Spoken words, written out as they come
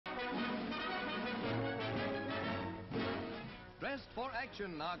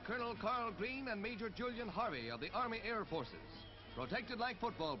action are Colonel Carl Green and Major Julian Harvey of the Army Air Forces. Protected like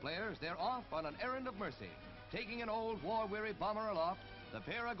football players, they're off on an errand of mercy. Taking an old war-weary bomber aloft, the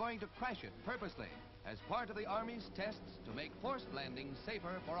pair are going to crash it purposely as part of the Army's tests to make forced landings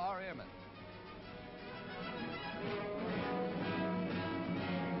safer for our airmen.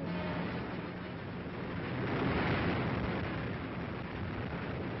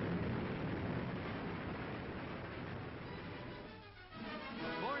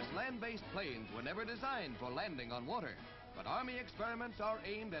 Land-based planes were never designed for landing on water, but Army experiments are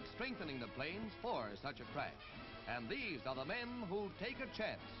aimed at strengthening the planes for such a crash. And these are the men who take a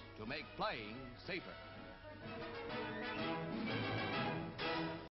chance to make flying safer.